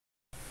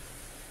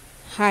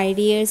Hi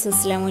dears,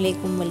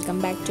 Assalamualaikum. Welcome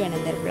back to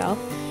another vlog.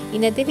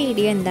 ഇന്നത്തെ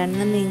video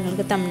എന്താണെന്ന്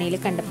നിങ്ങൾക്ക് തംബ്നെയിൽ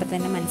കണ്ടപ്പോൾ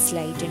തന്നെ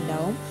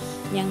മനസ്സിലായിട്ടുണ്ടാവും.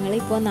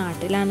 ഞങ്ങളിപ്പോൾ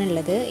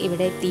നാട്ടിലാണുള്ളത്.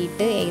 ഇവിടെ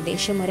എത്തിയിട്ട്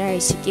ഏകദേശം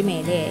ഒരാഴ്ചയ്ക്ക്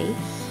മേലെയായി.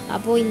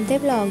 അപ്പോൾ ഇന്നത്തെ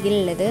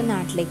വ്ളോഗിലുള്ളത്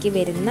നാട്ടിലേക്ക്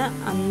വരുന്ന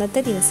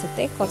അന്നത്തെ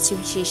ദിവസത്തെ കുറച്ച്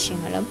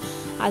വിശേഷങ്ങളും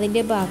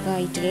അതിൻ്റെ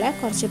ഭാഗമായിട്ടുള്ള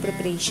കുറച്ച്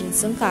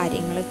പ്രിപ്പറേഷൻസും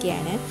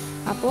കാര്യങ്ങളൊക്കെയാണ്.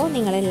 അപ്പോൾ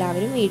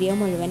നിങ്ങളെല്ലാവരും വീഡിയോ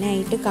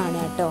മുഴുവനായിട്ട്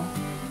കാണുക കേട്ടോ.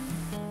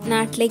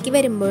 നാട്ടിലേക്ക്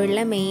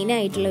വരുമ്പോഴുള്ള മെയിൻ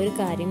ആയിട്ടുള്ള ഒരു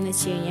കാര്യം എന്ന്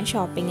വെച്ച് കഴിഞ്ഞാൽ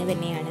ഷോപ്പിംഗ്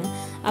തന്നെയാണ്.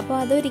 അപ്പോൾ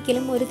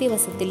അതൊരിക്കലും ഒരു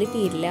ദിവസത്തിൽ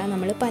തീരില്ല.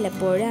 നമ്മൾ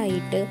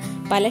പലപ്പോഴായിട്ട്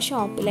പല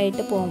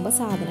ഷോപ്പിലായിട്ട് പോകുമ്പോൾ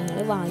സാധനങ്ങൾ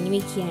വാങ്ങി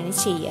വയ്ക്കുകയാണ്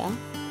ചെയ്യുക.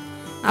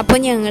 അപ്പോൾ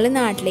ഞങ്ങൾ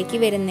നാട്ടിലേക്ക്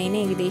വരുന്നതിന്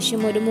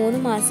ഏകദേശം ഒരു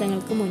 3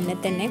 മാസങ്ങൾക്ക് മുന്നേ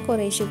തന്നെ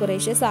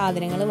കുറേശ്ശെ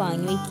സാധനങ്ങൾ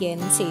വാങ്ങി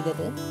വയ്ക്കുകയാണ്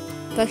ചെയ്തത്.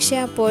 പക്ഷേ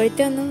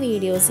അപ്പോഴത്തെ ഒന്നും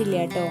വീഡിയോസ് ഇല്ല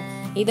കേട്ടോ.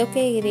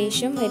 ഇതൊക്കെ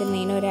ഏകദേശം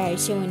വരുന്നതിന്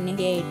ഒരാഴ്ച മുന്നേ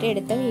ആയിട്ട്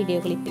എടുത്ത വീഡിയോ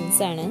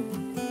ക്ലിപ്പിങ്സ് ആണ്.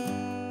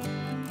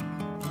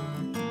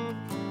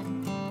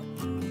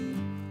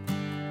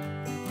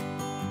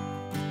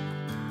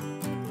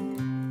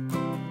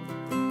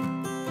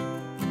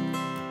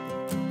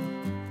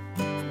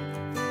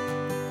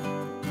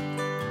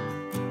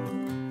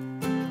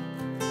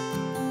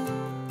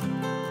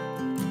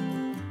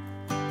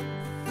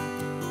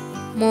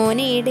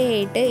 മോനെ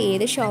ഈടെയായിട്ട്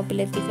ഏത്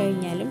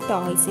ഷോപ്പിലെത്തിക്കഴിഞ്ഞാലും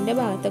ടോയ്സിൻ്റെ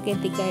ഭാഗത്തൊക്കെ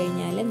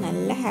എത്തിക്കഴിഞ്ഞാൽ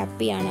നല്ല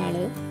ഹാപ്പിയാണ്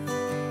ആള്.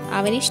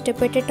 അവന്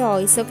ഇഷ്ടപ്പെട്ട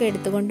ടോയ്സൊക്കെ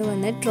എടുത്തുകൊണ്ട്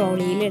വന്ന്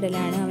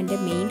ട്രോളിയിലിടലാണ് അവൻ്റെ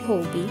മെയിൻ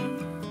ഹോബി.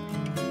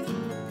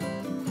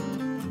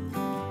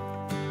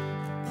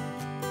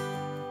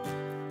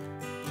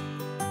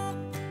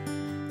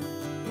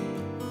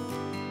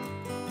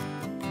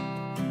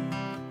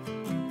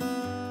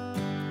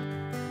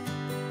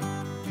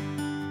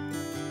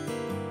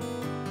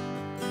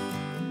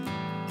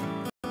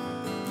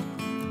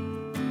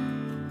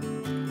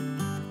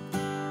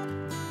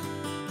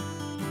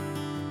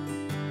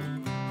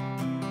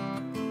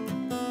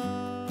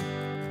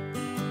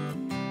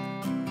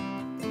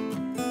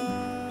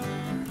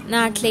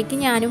 നാട്ടിലേക്ക്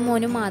ഞാനും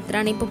മോനും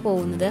മാത്രമാണ് ഇപ്പോൾ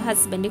പോകുന്നത്.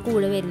 ഹസ്ബൻഡ്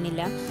കൂടെ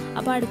വരുന്നില്ല.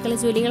 അപ്പോൾ അടുക്കള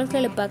ജോലികളൊക്കെ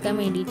എളുപ്പമാക്കാൻ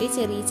വേണ്ടിയിട്ട്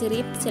ചെറിയ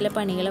ചില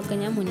പണികളൊക്കെ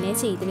ഞാൻ മുന്നേ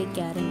ചെയ്ത്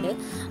വെക്കാറുണ്ട്.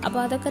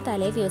 അപ്പോൾ അതൊക്കെ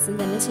തലേ ദിവസം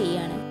തന്നെ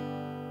ചെയ്യാണ്.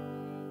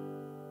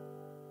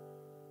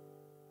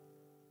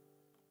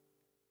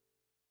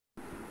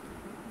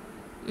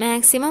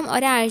 മാക്സിമം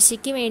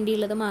ഒരാഴ്ചയ്ക്ക്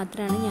വേണ്ടിയുള്ളത്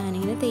മാത്രമാണ്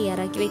ഞാനിങ്ങനെ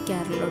തയ്യാറാക്കി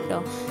വെക്കാറുള്ളൂ കേട്ടോ.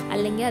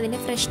 അല്ലെങ്കിൽ അതിൻ്റെ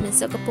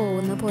ഫ്രഷ്നെസ്സൊക്കെ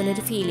പോകുന്ന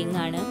പോലൊരു ഫീലിംഗ്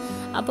ആണ്.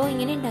 അപ്പോൾ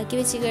ഇങ്ങനെ ഉണ്ടാക്കി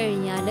വെച്ച്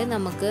കഴിഞ്ഞാൽ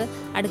നമുക്ക്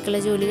അടുക്കള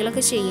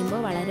ജോലികളൊക്കെ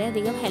ചെയ്യുമ്പോൾ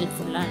വളരെയധികം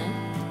ഹെൽപ്ഫുള്ളാണ്.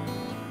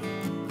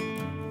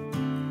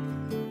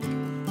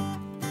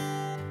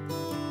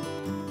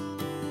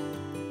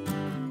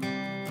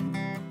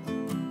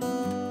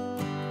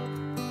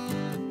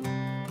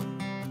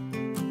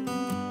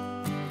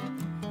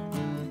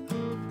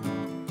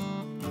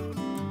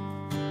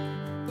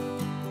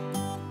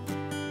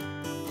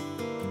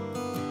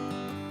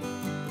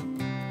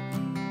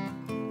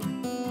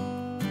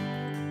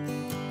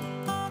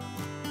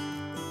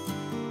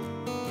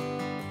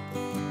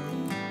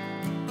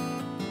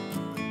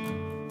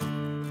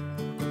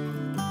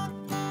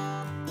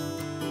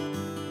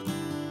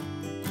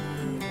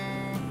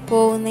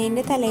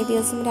 പോകുന്നതിൻ്റെ തലേ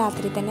ദിവസം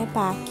രാത്രി തന്നെ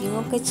പാക്കിംഗ്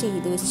ഒക്കെ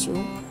ചെയ്തു വെച്ചു.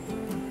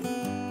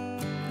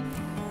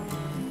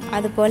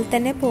 അതുപോലെ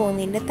തന്നെ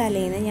പോകുന്നതിൻ്റെ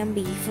തലേന്ന് ഞാൻ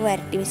ബീഫ്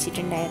വരട്ടി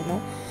വെച്ചിട്ടുണ്ടായിരുന്നു.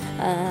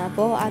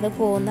 അപ്പോൾ അത്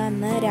പോകുന്ന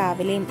അന്ന്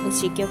രാവിലെയും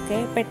ഉച്ചയ്ക്കൊക്കെ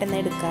പെട്ടെന്ന്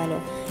എടുക്കാമല്ലോ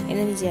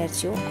എന്ന്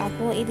വിചാരിച്ചു.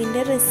 അപ്പോൾ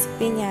ഇതിൻ്റെ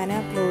റെസിപ്പി ഞാൻ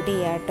അപ്ലോഡ്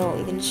ചെയ്യാം കേട്ടോ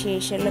ഇതിന്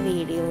ശേഷമുള്ള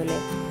വീഡിയോയിൽ.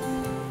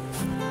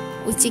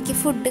 ഉച്ചയ്ക്ക്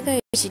ഫുഡ്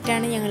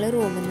കഴിച്ചിട്ടാണ് ഞങ്ങൾ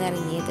റൂമിൽ നിന്ന്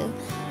ഇറങ്ങിയത്.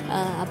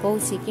 അപ്പോൾ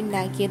ഉച്ചയ്ക്ക്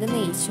ഉണ്ടാക്കിയത്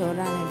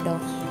നെയ്ച്ചോറാണ് കേട്ടോ.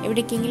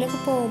 എവിടേക്കെങ്കിലുമൊക്കെ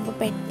പോകുമ്പോൾ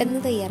പെട്ടെന്ന്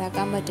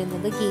തയ്യാറാക്കാൻ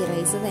പറ്റുന്നത് ഗീ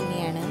റൈസ്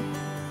തന്നെയാണ്.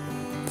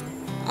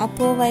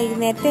 അപ്പോൾ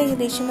വൈകുന്നേരത്തെ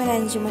ഏകദേശം ഒരു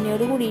 5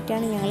 മണിയോട്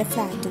കൂടിയിട്ടാണ് ഞങ്ങൾ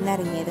ഫ്ലാറ്റിൽ നിന്ന്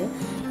ഇറങ്ങിയത്.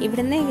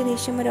 ഇവിടുന്ന്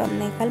ഏകദേശം ഒരു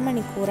 1.25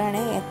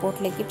 മണിക്കൂറാണ്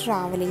എയർപോർട്ടിലേക്ക്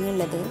ട്രാവലിംഗ്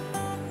ഉള്ളത്.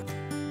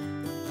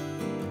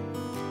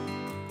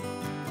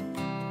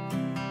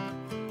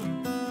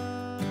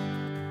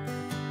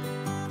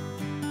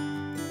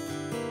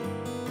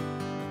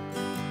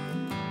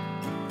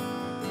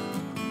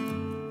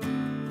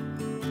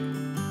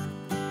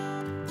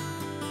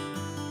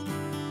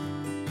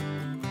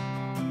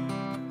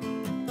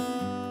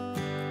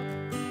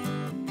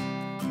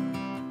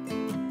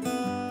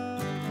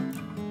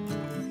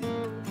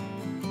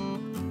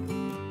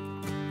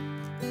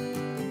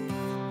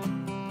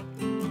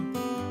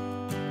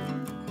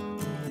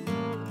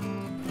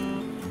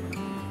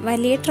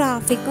 വലിയ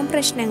ട്രാഫിക്കും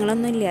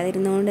പ്രശ്നങ്ങളൊന്നും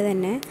ഇല്ലാതിരുന്നതുകൊണ്ട്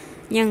തന്നെ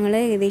ഞങ്ങൾ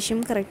ഏകദേശം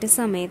കറക്റ്റ്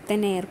സമയത്ത്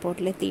തന്നെ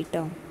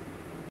എയർപോർട്ടിലെത്തിയിട്ടോ.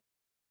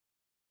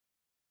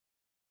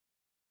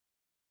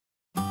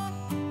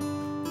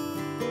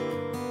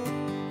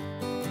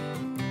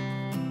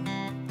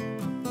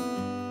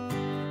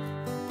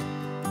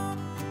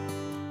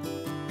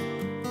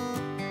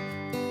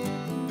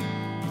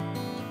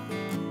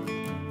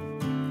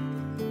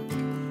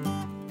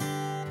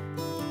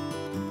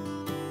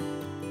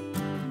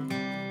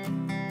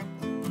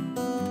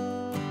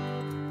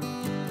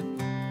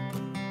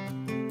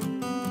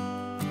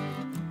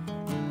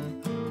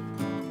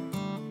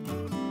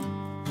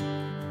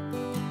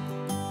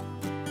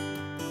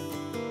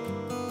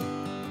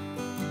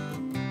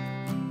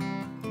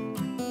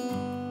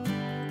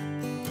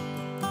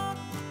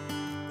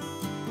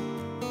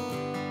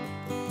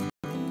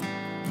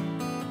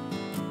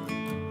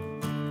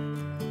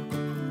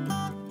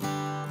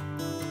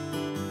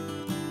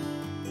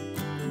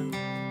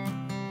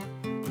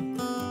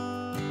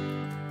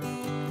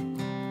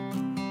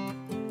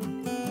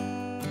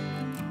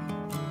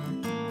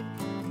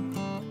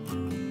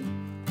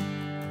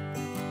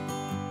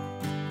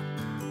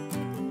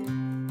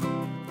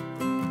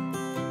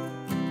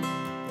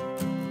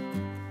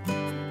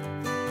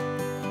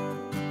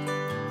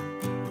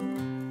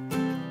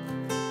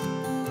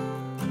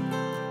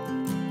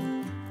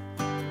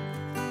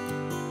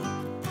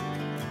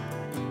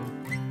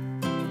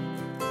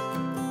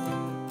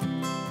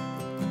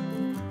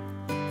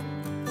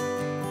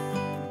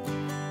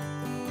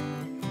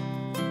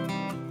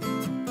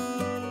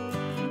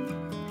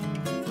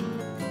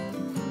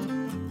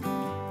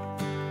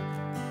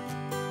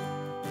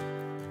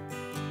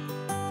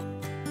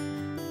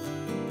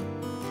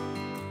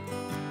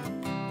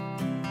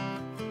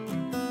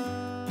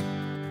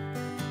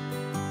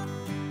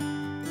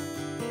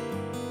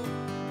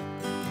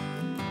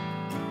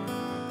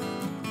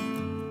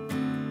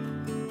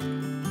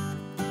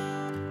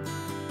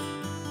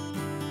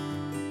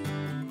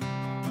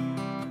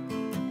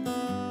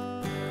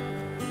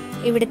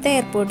 ഇവിടുത്തെ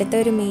എയർപോർട്ടിലത്തെ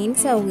ഒരു മെയിൻ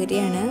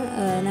സൗകര്യമാണ്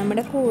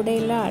നമ്മുടെ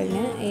കൂടെയുള്ള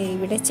ആളിന്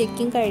ഇവിടെ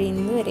ചെക്കിങ്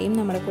കഴിയുന്നതുവരെയും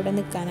നമ്മുടെ കൂടെ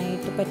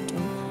നിൽക്കാനായിട്ട്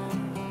പറ്റും.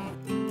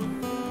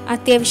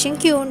 അത്യാവശ്യം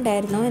ക്യൂ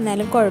ഉണ്ടായിരുന്നു,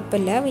 എന്നാലും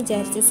കുഴപ്പമില്ല,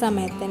 വിചാരിച്ച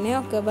സമയത്ത് തന്നെ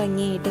ഒക്കെ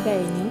ഭംഗിയായിട്ട്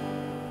കഴിഞ്ഞു.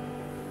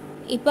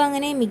 ഇപ്പോൾ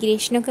അങ്ങനെ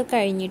ഇമിഗ്രേഷനൊക്കെ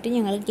കഴിഞ്ഞിട്ട്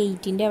ഞങ്ങൾ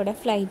ഗേറ്റിൻ്റെ അവിടെ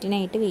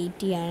ഫ്ലൈറ്റിനായിട്ട്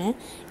വെയിറ്റ് ചെയ്യാണ്.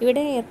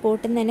 ഇവിടെ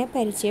എയർപോർട്ടിൽ നിന്ന് തന്നെ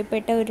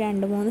പരിചയപ്പെട്ട ഒരു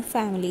 2-3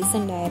 ഫാമിലീസ്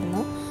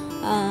ഉണ്ടായിരുന്നു.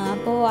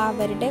 അപ്പോൾ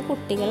അവരുടെ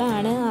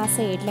കുട്ടികളാണ് ആ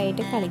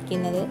സൈഡിലായിട്ട്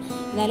കളിക്കുന്നത്.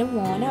 എന്നാലും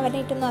മോൻ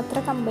അവരായിട്ടൊന്നും അത്ര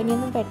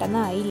കമ്പനിയൊന്നും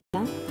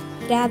പെട്ടെന്നായില്ല.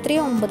 രാത്രി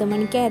 9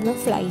 മണിക്കായിരുന്നു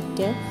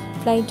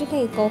ഫ്ലൈറ്റ്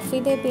ടേക്ക് ഓഫ്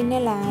ചെയ്ത് പിന്നെ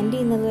ലാൻഡ്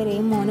ചെയ്യുന്നത്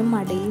വരെയും മോനും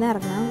മടിയിൽ നിന്ന്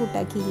ഇറങ്ങാൻ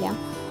കൂട്ടാക്കിയില്ല.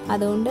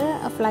 അതുകൊണ്ട്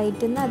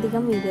ഫ്ലൈറ്റിൽ നിന്ന്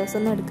അധികം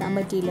വീഡിയോസൊന്നും എടുക്കാൻ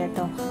പറ്റിയില്ല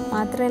കേട്ടോ.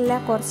 മാത്രമല്ല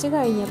കുറച്ച്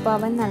കഴിഞ്ഞപ്പോൾ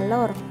അവൻ നല്ല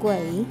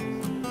ഉറക്കമായി.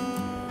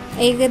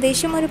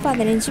 ഏകദേശം ഒരു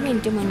 15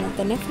 മിനിറ്റ് മുന്നേ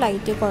തന്നെ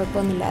ഫ്ലൈറ്റ്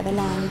കുഴപ്പമൊന്നുമില്ലാതെ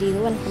ലാൻഡ്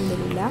ചെയ്തു,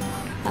 അൽഹംദുലില്ലാ.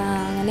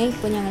 അങ്ങനെ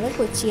ഇപ്പോൾ ഞങ്ങൾ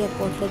കൊച്ചി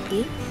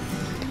എയർപോർട്ടിലെത്തി.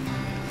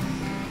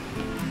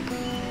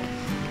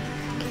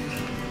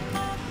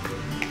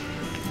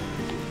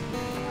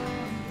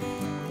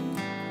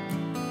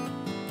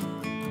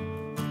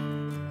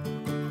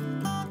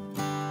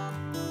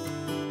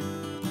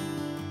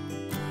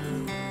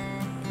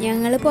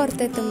 ഞങ്ങൾ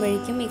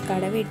പുറത്തെത്തുമ്പോഴേക്കും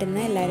ഇക്കാടെ വീട്ടിൽ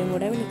നിന്ന് എല്ലാവരും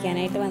കൂടെ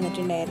വിളിക്കാനായിട്ട്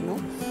വന്നിട്ടുണ്ടായിരുന്നു.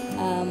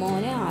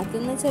 മോന് ആദ്യം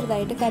ഒന്ന്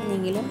ചെറുതായിട്ട്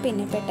കരഞ്ഞെങ്കിലും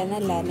പിന്നെ പെട്ടെന്ന്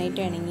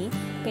എല്ലാവരുമായിട്ട് ഇണങ്ങി.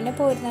 പിന്നെ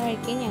പോരുന്ന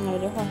വഴിക്ക്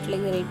ഞങ്ങളൊരു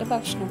ഹോട്ടലിൽ കയറിയിട്ട്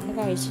ഭക്ഷണമൊക്കെ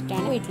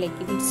കഴിച്ചിട്ടാണ്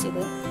വീട്ടിലേക്ക്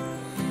തിരിച്ചത്.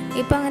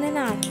 ഇപ്പം അങ്ങനെ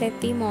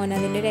നാട്ടിലെത്തി മോൻ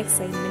അതിൻ്റെ ഒരു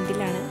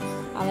എക്സൈറ്റ്മെൻറ്റിലാണ്.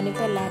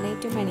 അവനിപ്പോൾ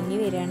എല്ലാവരുമായിട്ടും ഇണങ്ങി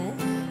വരികയാണ്.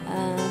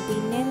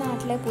 പിന്നെ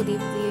നാട്ടിലെ പുതിയ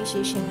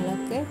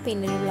വിശേഷങ്ങളൊക്കെ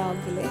പിന്നൊരു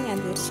വ്ളോഗിൽ ഞാൻ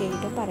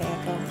തീർച്ചയായിട്ടും പറയാം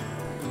കേട്ടോ.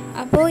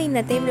 അപ്പോൾ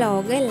ഇന്നത്തെ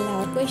വ്ളോഗ്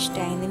എല്ലാവർക്കും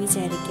ഇഷ്ടമായെന്ന്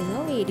വിചാരിക്കുന്നു.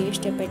 വീഡിയോ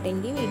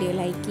ഇഷ്ടപ്പെട്ടെങ്കിൽ വീഡിയോ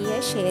ലൈക്ക് ചെയ്യുക,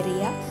 ഷെയർ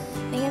ചെയ്യുക,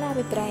 നിങ്ങളുടെ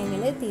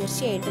അഭിപ്രായങ്ങൾ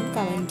തീർച്ചയായിട്ടും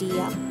കമൻറ്റ്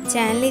ചെയ്യുക.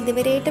 ചാനൽ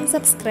ഇതുവരെയായിട്ടും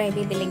സബ്സ്ക്രൈബ്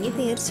ചെയ്തില്ലെങ്കിൽ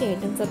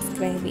തീർച്ചയായിട്ടും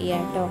സബ്സ്ക്രൈബ് ചെയ്യുക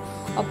കേട്ടോ.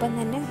 ഒപ്പം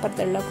തന്നെ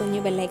അപ്പുറത്തുള്ള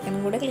കുഞ്ഞു ബെല്ലൈക്കണും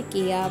കൂടെ ക്ലിക്ക്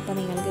ചെയ്യുക. അപ്പോൾ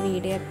നിങ്ങൾക്ക്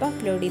വീഡിയോ എപ്പോൾ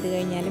അപ്ലോഡ് ചെയ്ത്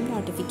കഴിഞ്ഞാലും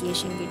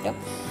നോട്ടിഫിക്കേഷൻ കിട്ടും.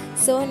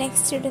 സോ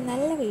നെക്സ്റ്റ് ഒരു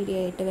നല്ല വീഡിയോ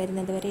ആയിട്ട്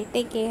വരുന്നത് വരെ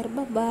ടേക്ക് കെയർ,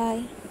 ബൈ.